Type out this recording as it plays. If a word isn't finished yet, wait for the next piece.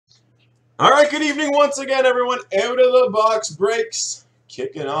All right, good evening once again, everyone. Out of the box breaks.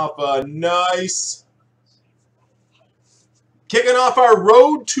 Kicking off our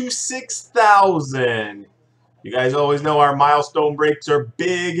road to 6,000. You guys always know our milestone breaks are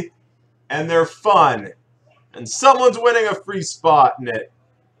big and they're fun. And someone's winning a free spot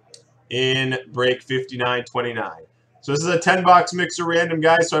in break 5929. So this is a 10-box mixer random,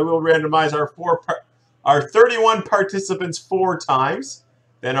 guys. So I will randomize our 31 participants 4 times.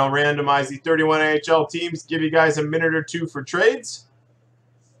 Then I'll randomize the 31 AHL teams, give you guys a minute or two for trades.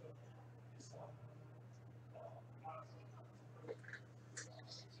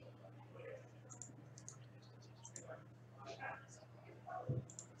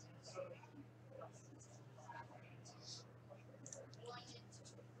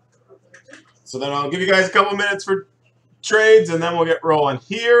 So then I'll give you guys a couple minutes for trades, and then we'll get rolling.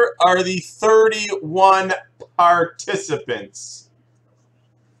 Here are the 31 participants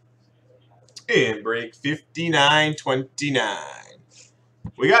in break 5929.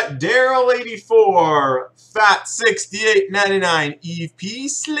 We got Daryl 84, Fat 68.99, Eve P,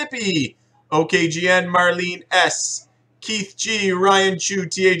 Slippy, OKGN, Marlene S, Keith G, Ryan Chu,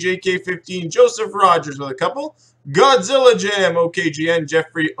 TAJK 15, Joseph Rogers with a couple, Godzilla Jam, OKGN,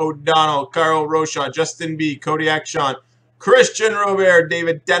 Jeffrey O'Donnell, Carl Roshaw, Justin B, Kodiak Sean, Christian Robert,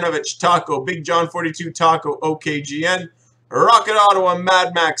 David Denovich, Taco, Big John 42, Taco, OKGN, Rocket Ottawa,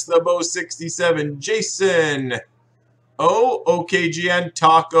 Mad Max, The Bow 67, Jason O, OKGN,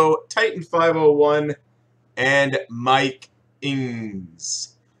 Taco, Titan 501, and Mike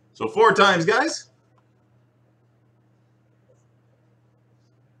Ings. So 4 times, guys.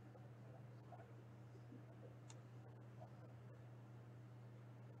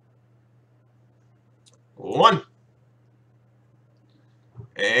 One.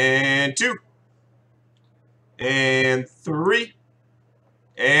 And 2. And 3.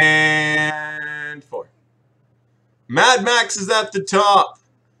 And 4. Mad Max is at the top.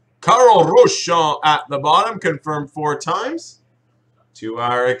 Carl Rochon at the bottom. Confirmed 4 times. To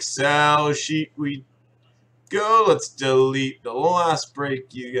our Excel sheet we go. Let's delete the last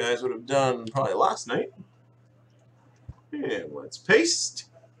break you guys would have done probably last night. And let's paste.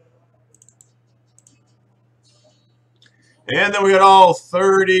 And then we got all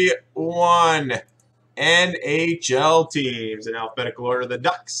 31 NHL teams in alphabetical order. The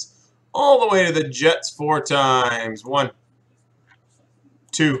Ducks all the way to the Jets 4 times. 1,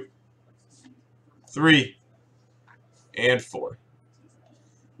 2, 3, and 4.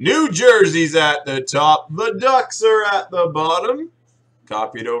 New Jersey's at the top. The Ducks are at the bottom.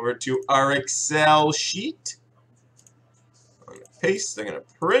 Copy it over to our Excel sheet. I'm going to paste. I'm going to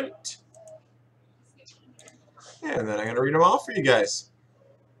print. And then I'm going to read them off for you guys.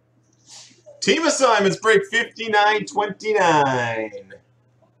 Team assignments, break 5929.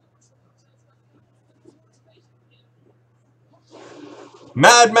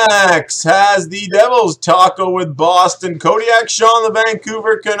 Mad Max has the Devils, Taco with Boston, Kodiak Sean, the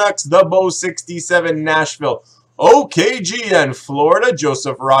Vancouver Canucks, The Bow 67, Nashville, OKGN, Florida,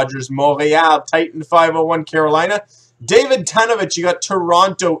 Joseph Rogers, Montreal, Titan 501, Carolina, David Tanovich, you got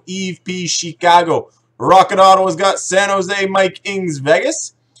Toronto, Eve P, Chicago, Rocket Ottawa's got San Jose, Mike Ings,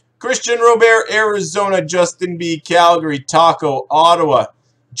 Vegas, Christian Robert, Arizona, Justin B, Calgary, Taco, Ottawa,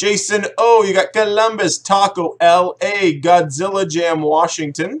 Jason O, you got Columbus, Taco, LA, Godzilla Jam,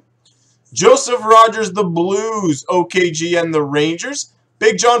 Washington, Joseph Rogers, the Blues, OKGN, the Rangers,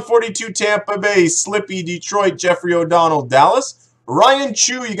 Big John 42, Tampa Bay, Slippy, Detroit, Jeffrey O'Donnell, Dallas, Ryan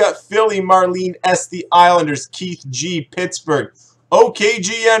Chu, you got Philly, Marlene S, the Islanders, Keith G, Pittsburgh,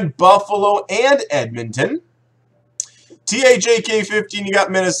 OKGN, Buffalo, and Edmonton. TAJK 15, you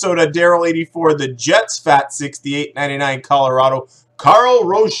got Minnesota, Daryl 84, the Jets, Fat 68.99, Colorado, Carl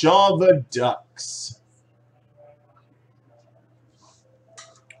Rochon, the Ducks.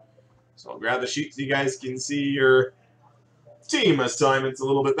 So I'll grab the sheet so you guys can see your team assignments a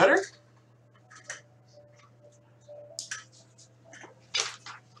little bit better.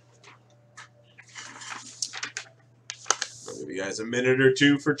 I'll give you guys a minute or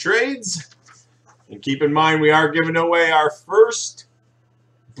two for trades. And keep in mind, we are giving away our first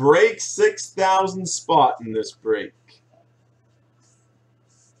break 6,000 spot in this break.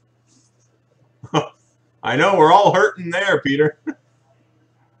 I know, we're all hurting there, Peter.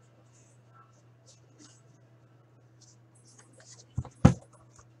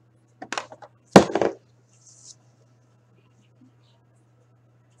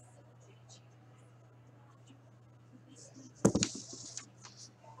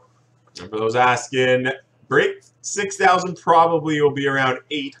 And for those asking, break 6,000 probably will be around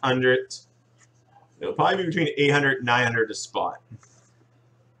 800. It'll probably be between 800 and 900 a spot.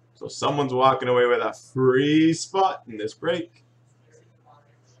 So someone's walking away with a free spot in this break.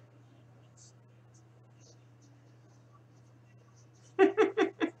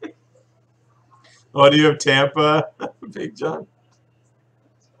 Oh, do you have Tampa, Big John?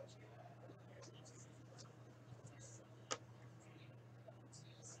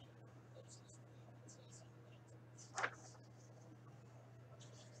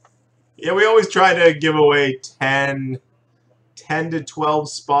 Yeah, we always try to give away 10 to 12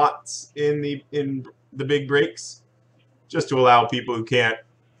 spots in the big breaks, just to allow people who can't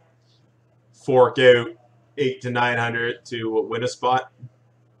fork out 800 to 900 to win a spot.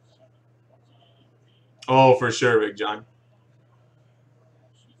 Oh, for sure, Big John.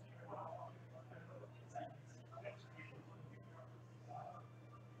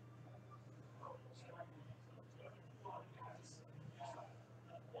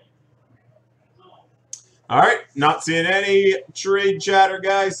 All right, not seeing any trade chatter,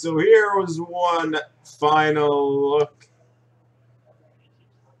 guys. So here was one final look.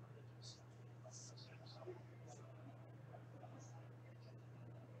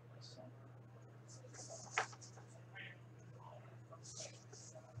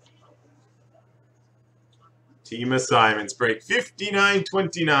 Team assignments break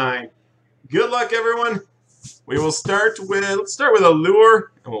 59-29. Good luck, everyone. We will start with, let's start with a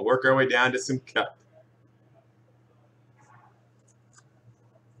lure, and we'll work our way down to some cut.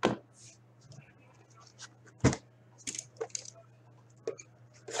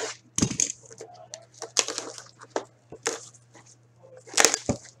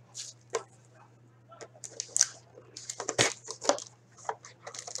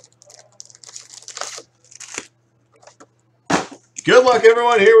 Good luck,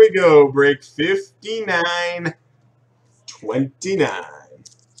 everyone. Here we go. Break 59-29.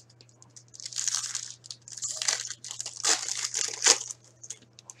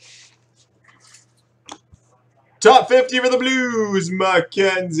 Top 50 for the Blues,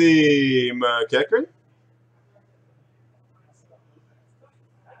 Mackenzie McEachran.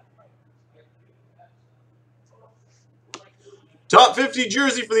 Top 50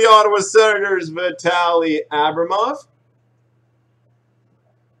 jersey for the Ottawa Senators, Vitaly Abramov.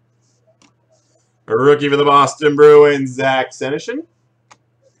 A rookie for the Boston Bruins, Zach Senyshyn.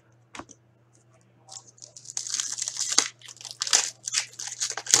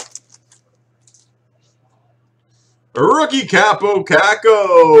 A rookie Capo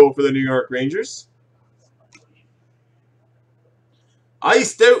Caco for the New York Rangers.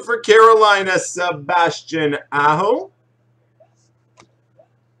 Iced out for Carolina, Sebastian Aho.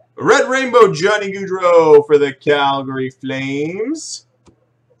 Red Rainbow, Johnny Gaudreau for the Calgary Flames.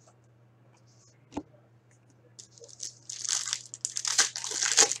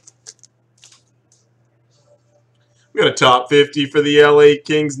 We got a top 50 for the LA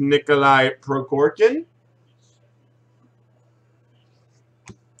Kings, Nikolai Prokhorkin.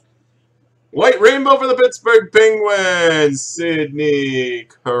 White Rainbow for the Pittsburgh Penguins, Sidney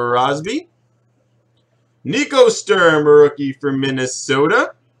Crosby. Nico Sturm, a rookie for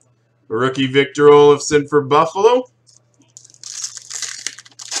Minnesota. A rookie Victor Olofsson for Buffalo.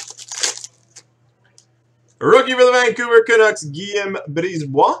 A rookie for the Vancouver Canucks, Guillaume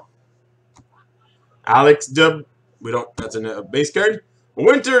Brisebois. Alex Dub, that's a base card.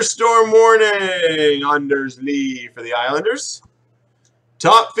 Winter Storm Warning, Anders Lee for the Islanders.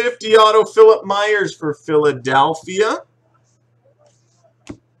 Top 50 auto, Philip Myers for Philadelphia.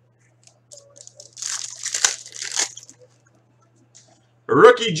 A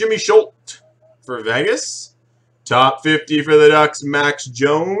rookie, Jimmy Schultz for Vegas. Top 50 for the Ducks, Max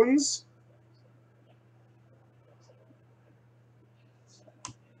Jones.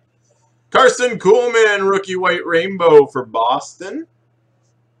 Carson Kuhlman, rookie White Rainbow for Boston.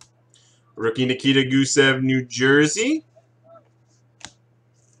 Rookie Nikita Gusev, New Jersey.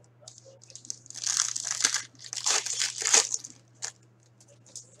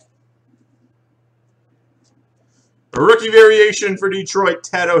 A rookie variation for Detroit,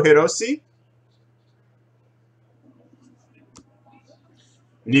 Tado Hirose.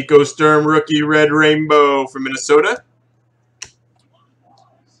 Nico Sturm, rookie Red Rainbow for Minnesota.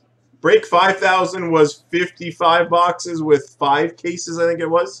 Break 5,000 was 55 boxes with 5 cases, I think it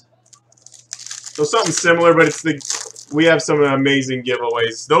was. So something similar, but we have some amazing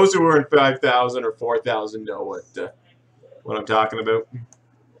giveaways. Those who were in 5,000 or 4,000 know what I'm talking about.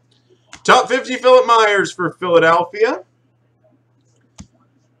 Top 50 Philip Myers for Philadelphia.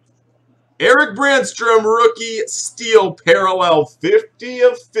 Eric Brandstrom, rookie Steel Parallel 50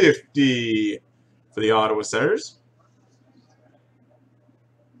 of 50 for the Ottawa Senators.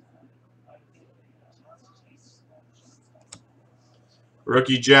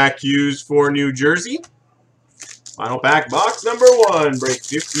 Rookie Jack Hughes for New Jersey. Final pack, box number 1, break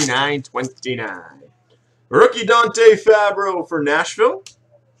 59/29. Rookie Dante Fabro for Nashville.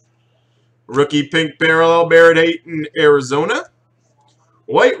 Rookie Pink Parallel Barrett Hayton, Arizona.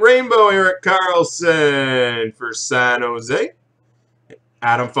 White Rainbow Erik Karlsson for San Jose.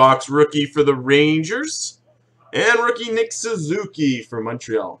 Adam Fox rookie for the Rangers. And rookie Nick Suzuki for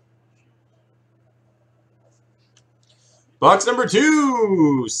Montreal. Box number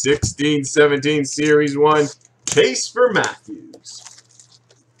 2, 16-17 Series 1, case for Matthews.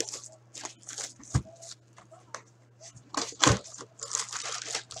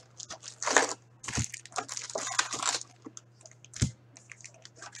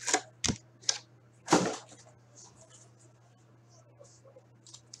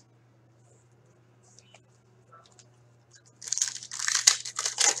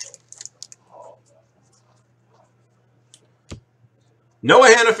 Noah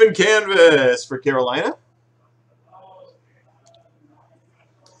Hannafin canvas for Carolina.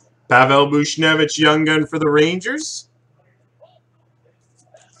 Pavel Buchnevich Young Gun for the Rangers.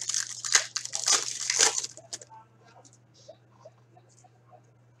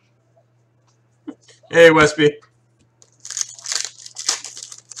 Hey, Westby.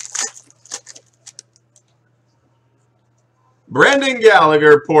 Brendan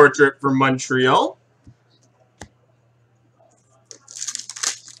Gallagher portrait for Montreal.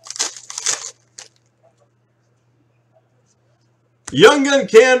 Young Gun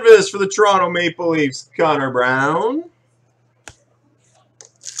canvas for the Toronto Maple Leafs, Connor Brown.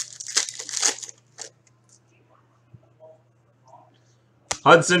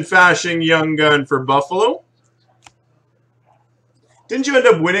 Hudson Fasching Young Gun for Buffalo. Didn't you end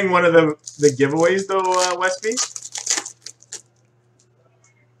up winning one of the giveaways, though, Westby?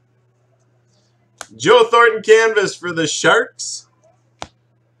 Joe Thornton canvas for the Sharks.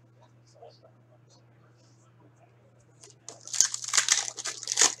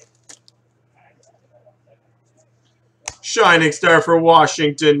 Shining Star for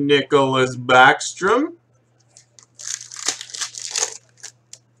Washington, Nicholas Backstrom.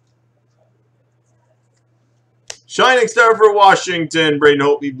 Shining Star for Washington, Braden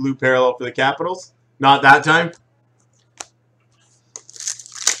Holtby, blue parallel for the Capitals. Not that time.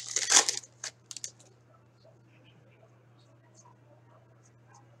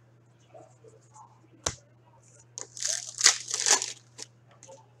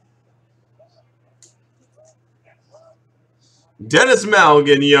 Dennis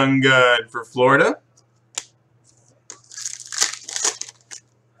Malgin, Young Gun for Florida.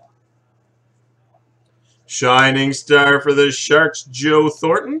 Shining Star for the Sharks, Joe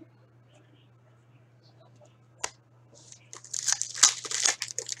Thornton.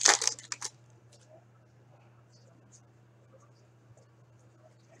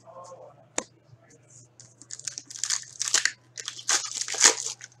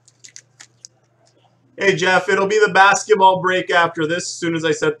 Hey, Jeff, it'll be the basketball break after this as soon as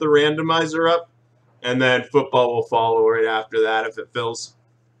I set the randomizer up. And then football will follow right after that if it fills.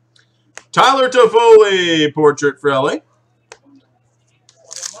 Tyler Toffoli, portrait for LA.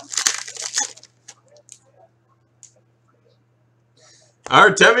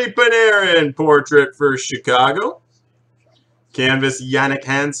 Artemi Panarin, portrait for Chicago. Canvas Yannick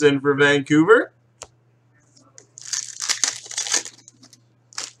Hansen for Vancouver.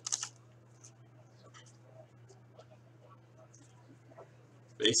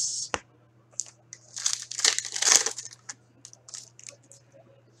 Base.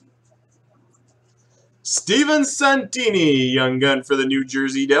 Steven Santini, Young Gun for the New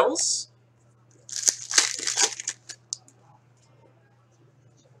Jersey Devils.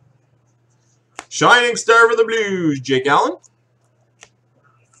 Shining Star for the Blues, Jake Allen.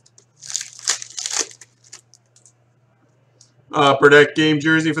 Upper Deck game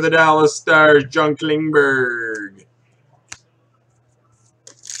jersey for the Dallas Stars, John Klingberg.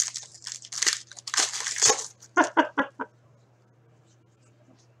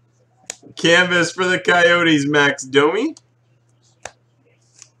 Canvas for the Coyotes, Max Domi.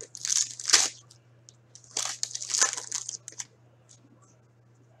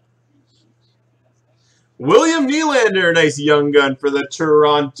 William Nylander, nice Young Gun for the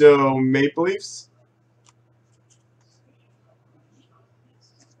Toronto Maple Leafs.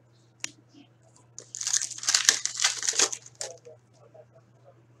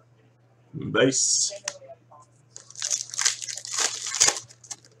 Base.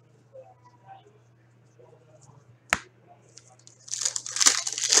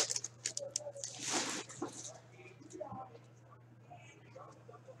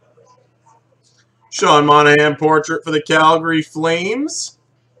 Sean Monahan portrait for the Calgary Flames.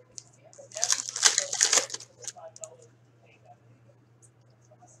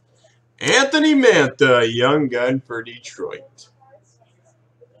 Anthony Mantha, young gun for Detroit.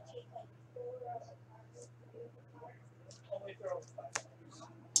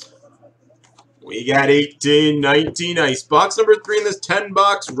 We got 18-19 ice box number 3 in this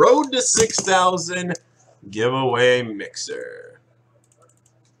 10-box Road to 6,000 giveaway mixer.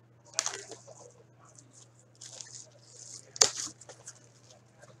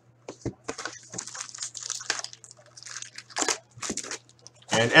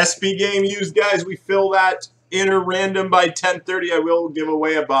 And SP game used, guys, we fill that inner random by 10:30. I will give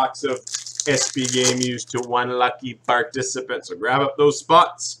away a box of SP game used to one lucky participant. So grab up those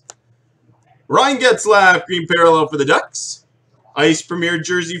spots. Ryan Getzlaf, green parallel for the Ducks. Ice Premier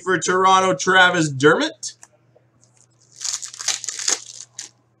jersey for Toronto, Travis Dermott.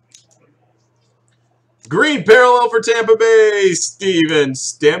 Green parallel for Tampa Bay, Steven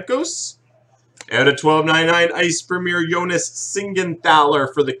Stamkos. Out of 12.99, Ice Premier Jonas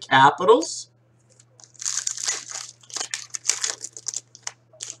Siegenthaler for the Capitals.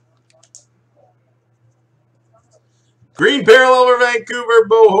 Green parallel for Vancouver,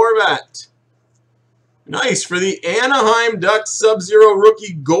 Bo Horvat. Nice for the Anaheim Ducks Sub-Zero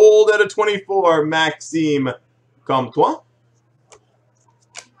rookie gold out of 24, Maxime Comtois.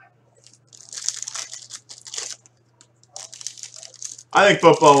 I think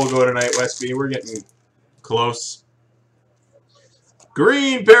football will go tonight, Westby. We're getting close.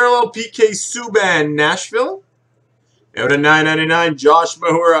 Green parallel PK Subban, Nashville. Out of 9.99, Josh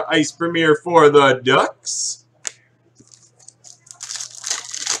Mahura, Ice Premier for the Ducks.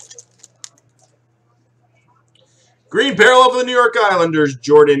 Green parallel for the New York Islanders,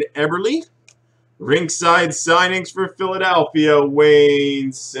 Jordan Eberle. Rinkside signings for Philadelphia,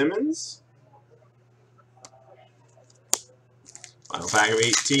 Wayne Simmons. Final pack of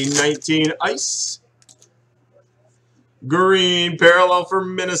 18-19 ice. Green parallel for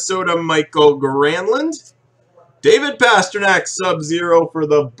Minnesota, Michael Granlund. David Pastrnak, Sub-Zero for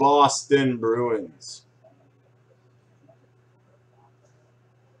the Boston Bruins.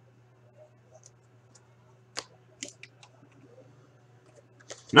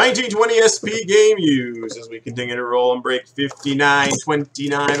 '19-20 SP game use as we continue to roll and break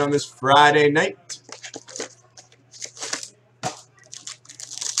 59-29 on this Friday night.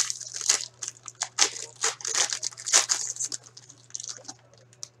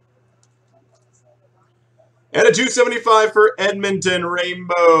 And a 275 for Edmonton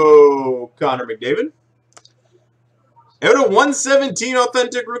Rainbow, Connor McDavid. Out of 117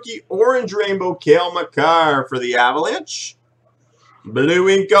 authentic rookie orange rainbow, Cale Makar for the Avalanche. Blue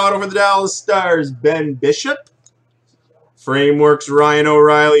ink auto for the Dallas Stars, Ben Bishop. Frameworks Ryan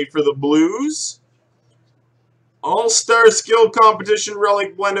O'Reilly for the Blues. All-Star Skill Competition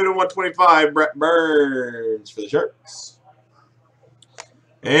Relic blended in 125, Brett Burns for the Sharks.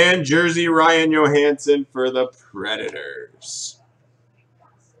 And jersey Ryan Johansson for the Predators.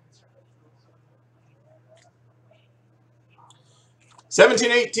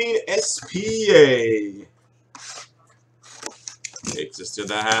 '17-18 SPA. Takes us to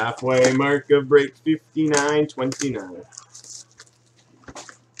the halfway mark of break 59-29.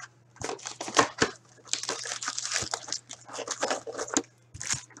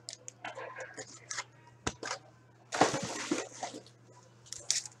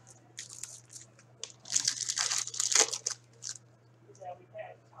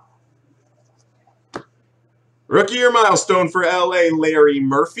 Rookie year milestone for LA, Larry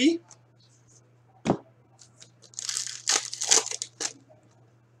Murphy.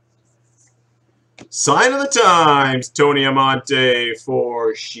 Sign of the times, Tony Amonte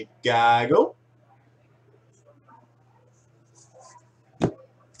for Chicago.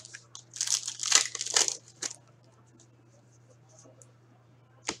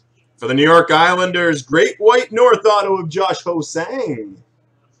 For the New York Islanders, Great White North auto of Josh Ho-Sang.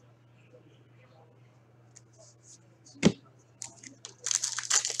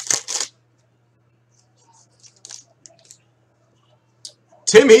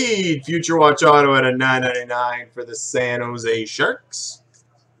 Tim Heed, Future Watch auto at a $9.99 for the San Jose Sharks.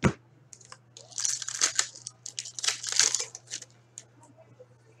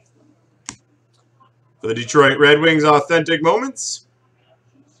 For the Detroit Red Wings, Authentic Moments.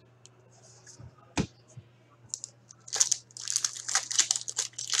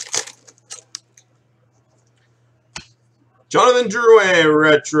 Jonathan Drouin,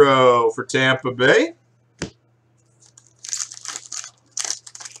 Retro for Tampa Bay.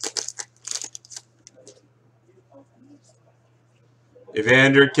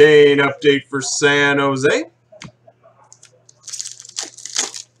 Evander Kane update for San Jose.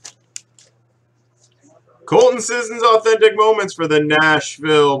 Colton Sissons authentic moments for the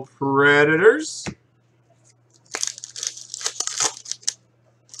Nashville Predators.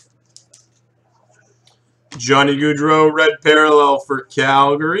 Johnny Gaudreau red parallel for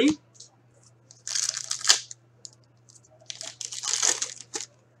Calgary.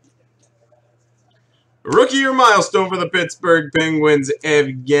 Rookie year milestone for the Pittsburgh Penguins,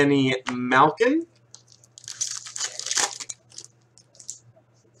 Evgeny Malkin.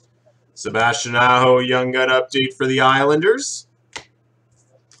 Sebastian Aho Young Gun update for the Islanders.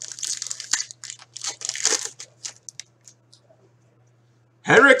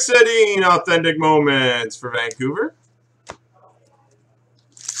 Henrik Sedin authentic moments for Vancouver.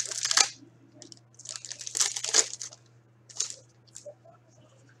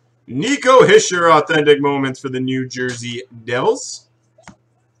 Nico Hischier authentic moments for the New Jersey Devils.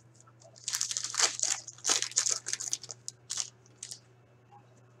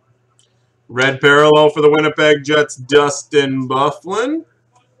 Red parallel for the Winnipeg Jets, Dustin Byfuglien.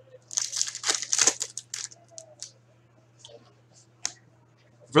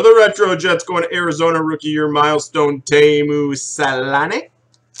 For the Retro Jets, going to Arizona rookie year milestone, Teemu Selanne.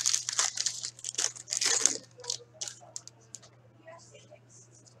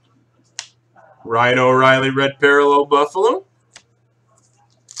 Ryan O'Reilly red parallel Buffalo.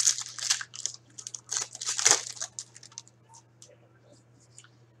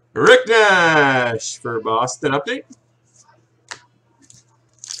 Rick Nash for Boston update.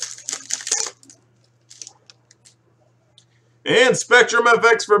 And Spectrum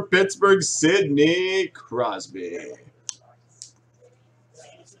FX for Pittsburgh, Sidney Crosby.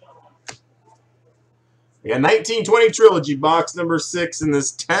 We got 1920 Trilogy, box number 6 in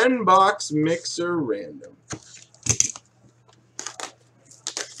this 10-box mixer random.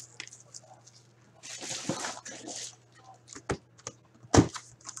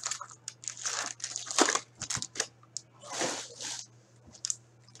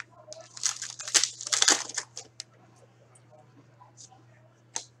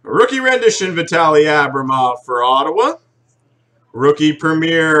 Rookie rendition, Vitaly Abramov for Ottawa. Rookie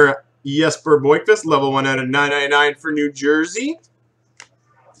premier, Jesper Boykvist, level 1 out of 999 for New Jersey.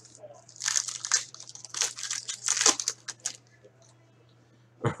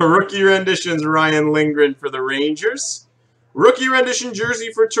 Rookie renditions, Ryan Lindgren for the Rangers. Rookie rendition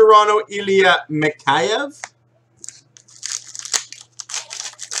jersey for Toronto, Ilya Mikheyev.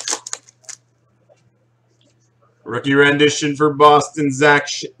 Rookie rendition for Boston, Zach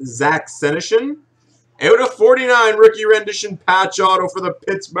Senyshyn. Out of 49, rookie rendition patch auto for the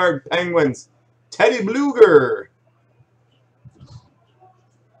Pittsburgh Penguins, Teddy Bluger.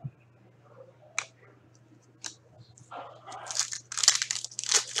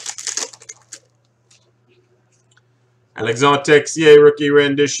 Alexandre Texier, rookie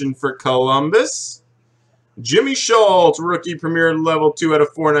rendition for Columbus. Jimmy Schultz, rookie premier level 2 out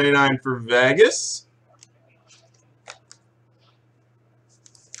of 499 for Vegas.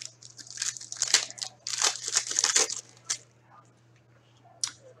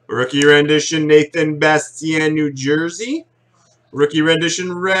 Rookie rendition, Nathan Bastien, New Jersey. Rookie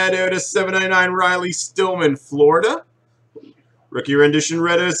rendition, red out of 799, Riley Stillman, Florida. Rookie rendition,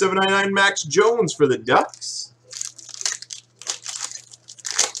 red out of 799, Max Jones for the Ducks.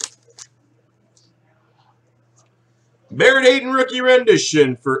 Barrett Hayton, rookie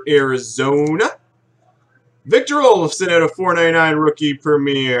rendition for Arizona. Victor Olofsson out of 499, rookie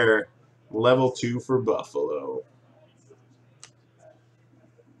premier, level 2 for Buffalo.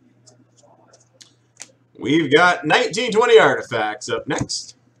 We've got 1920 Artifacts up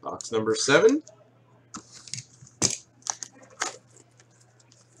next. Box number 7.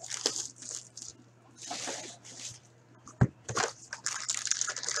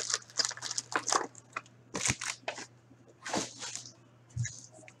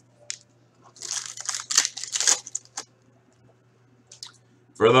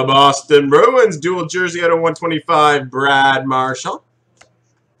 For the Boston Bruins, dual jersey out of 125, Brad Marchand.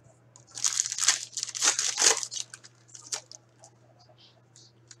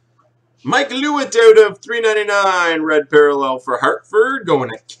 Mike Lewitt out of 399, red parallel for Hartford, going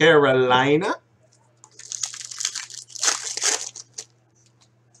to Carolina.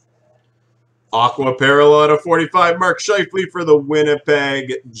 Aqua parallel out of 45, Mark Scheifele for the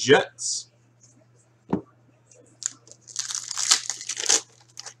Winnipeg Jets.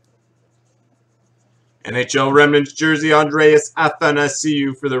 NHL Remnants jersey, Andreas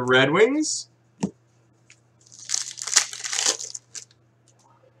Athanasiou for the Red Wings.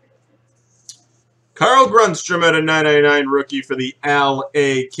 Carl Grundstrom at a 999 rookie for the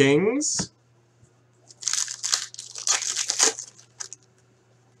LA Kings.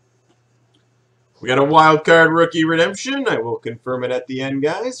 We got a wild card rookie redemption. I will confirm it at the end,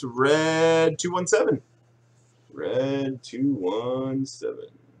 guys. Red 217. Red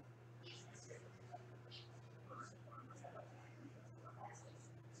 217.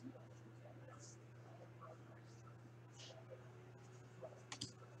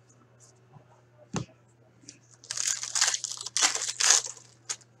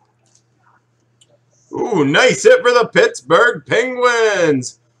 Ooh, nice hit for the Pittsburgh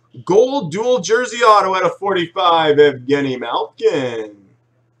Penguins. Gold dual jersey auto at a 45, Evgeny Malkin.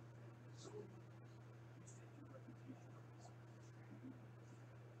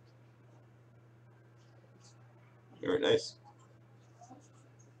 Very nice.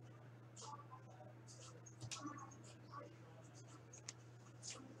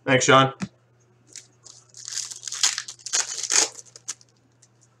 Thanks, Sean.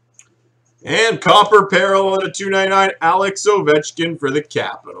 And copper parallel at a 299, Alex Ovechkin for the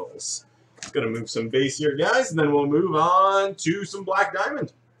Capitals. Gonna move some base here, guys, and then we'll move on to some black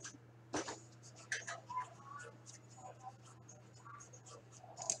diamond.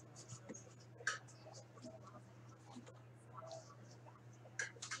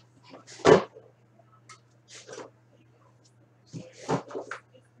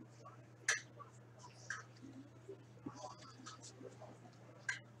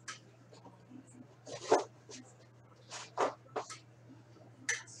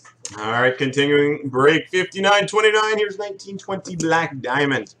 All right, continuing break 59.29. Here's 1920 black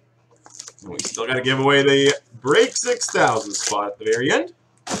diamond. And we still got to give away the break 6,000 spot at the very end.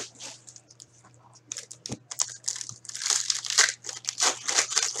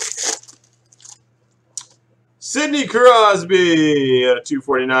 Sidney Crosby at a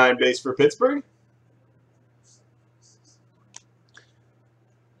 249 base for Pittsburgh.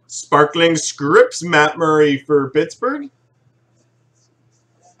 Sparkling Scripts, Matt Murray for Pittsburgh.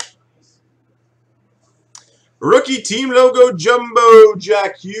 Rookie team logo jumbo,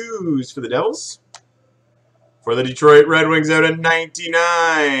 Jack Hughes for the Devils. For the Detroit Red Wings out at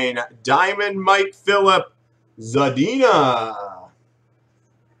 99, Diamond Mike Phillip Zadina.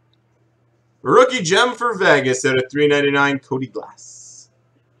 Rookie gem for Vegas out at 399, Cody Glass.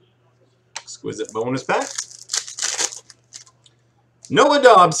 Exquisite bonus pack. Noah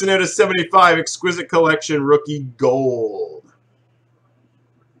Dobson out of 75, Exquisite Collection Rookie Gold.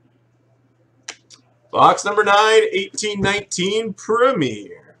 Box number 9, 1819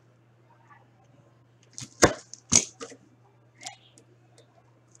 Premier.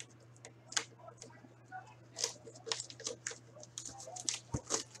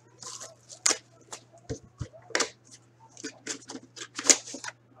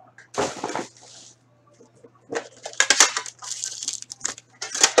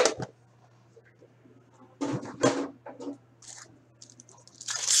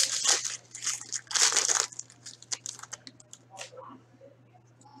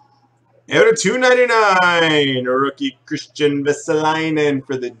 Out of 299, rookie Christian Vesalainen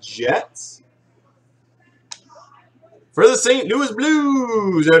for the Jets. For the St. Louis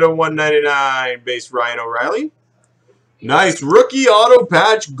Blues, out of 199, base Ryan O'Reilly. Nice rookie auto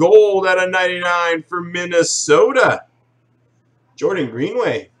patch gold out of 99 for Minnesota, Jordan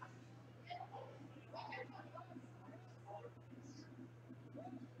Greenway.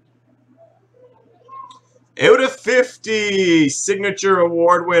 Out of 50, signature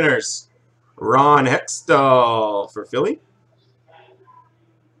award winners. Ron Hextall for Philly.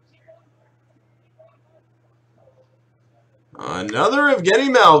 Another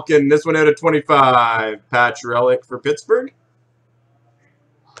Evgeny Malkin. This one out of 25. Patch relic for Pittsburgh.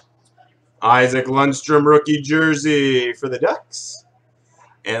 Isaac Lundstrom rookie jersey for the Ducks.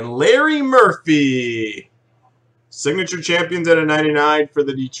 And Larry Murphy. Signature champions out of 99 for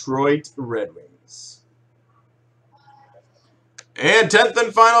the Detroit Red Wings. And 10th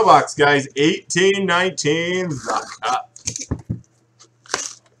and final box, guys. 1819 the Cup.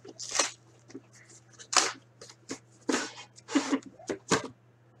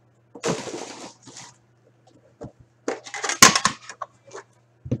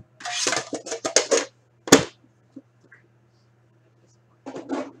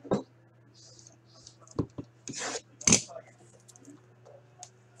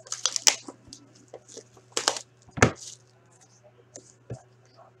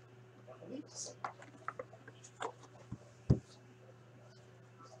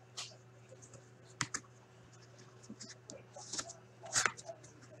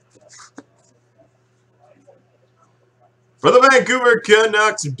 For the Vancouver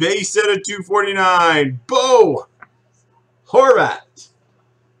Canucks, base set of 249, Bo Horvat.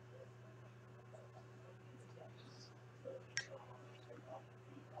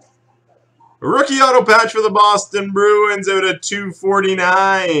 Rookie auto patch for the Boston Bruins out of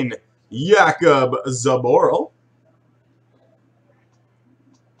 249, Jakub Zboril.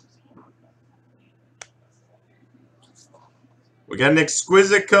 We got an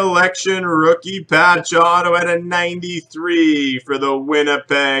exquisite collection rookie patch auto at a 93 for the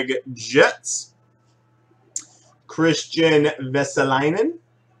Winnipeg Jets. Christian Vesalainen.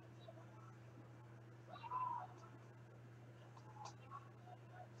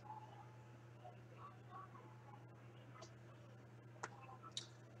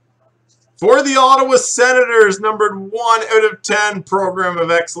 For the Ottawa Senators, numbered 1 out of 10, Program of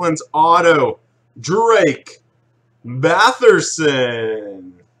Excellence auto, Drake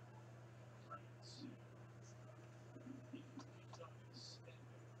Batherson.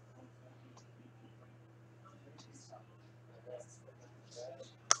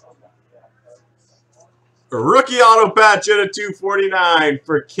 Rookie auto patch at a 249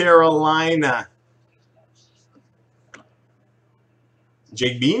 for Carolina.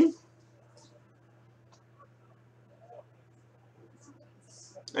 Jake Bean.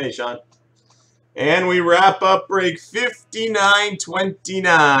 Hey, Sean. And we wrap up break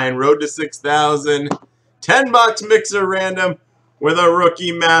 59-29. Road to 6,000. $10 mixer random with a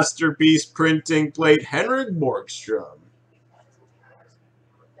rookie masterpiece printing plate, Henrik Borgstrom.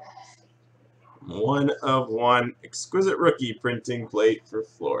 1 of 1 exquisite rookie printing plate for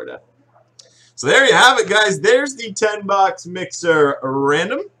Florida. So there you have it, guys. There's the $10 mixer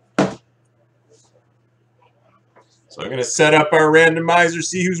random. So I'm going to set up our randomizer,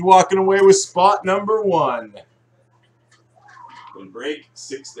 see who's walking away with spot number 1. We'll break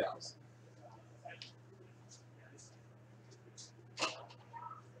 6,000.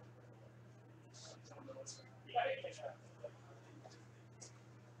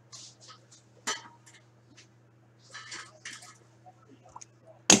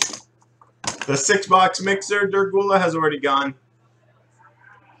 The 6-box mixer, Durgula, has already gone.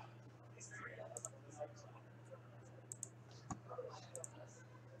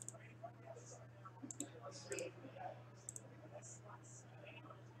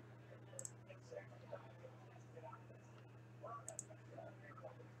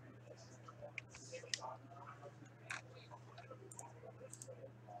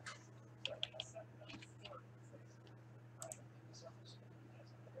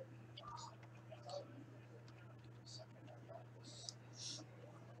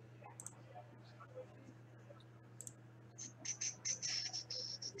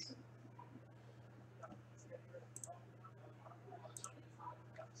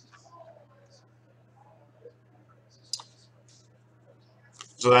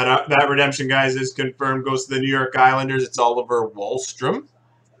 So that redemption, guys, is confirmed. Goes to the New York Islanders. It's Oliver Wahlstrom.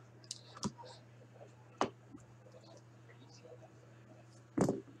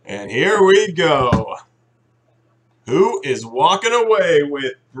 And here we go. Who is walking away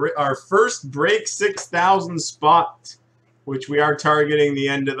with our first break 6,000 spot, which we are targeting the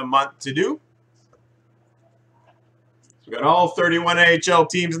end of the month to do? We got all 31 AHL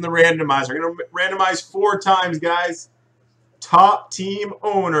teams in the randomizer. We're going to randomize 4 times, guys. Top team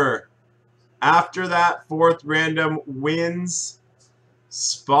owner. After that, 4th random wins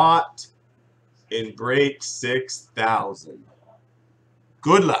spot in break 6,000.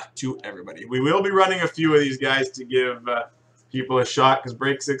 Good luck to everybody. We will be running a few of these guys to give people a shot, because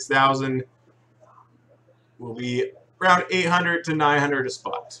break 6,000 will be around 800 to 900 a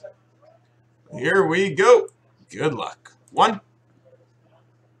spot. Here we go. Good luck. 1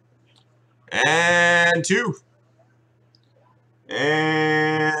 and 2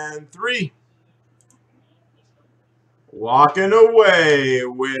 and 3. Walking away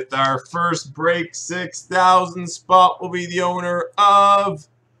with our first break 6,000 spot will be the owner of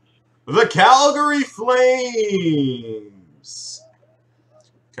the Calgary Flames.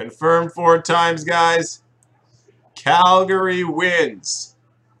 Confirmed 4 times, guys. Calgary wins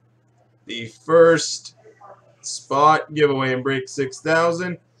the first spot giveaway in break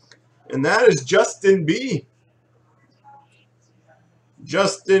 6,000. And that is Justin B.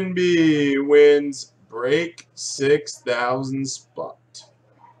 Justin B wins break 6,000 spot.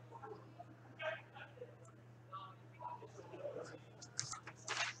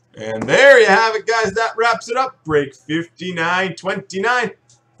 And there you have it, guys. That wraps it up. Break 59-29.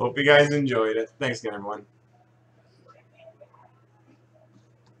 Hope you guys enjoyed it. Thanks again, everyone.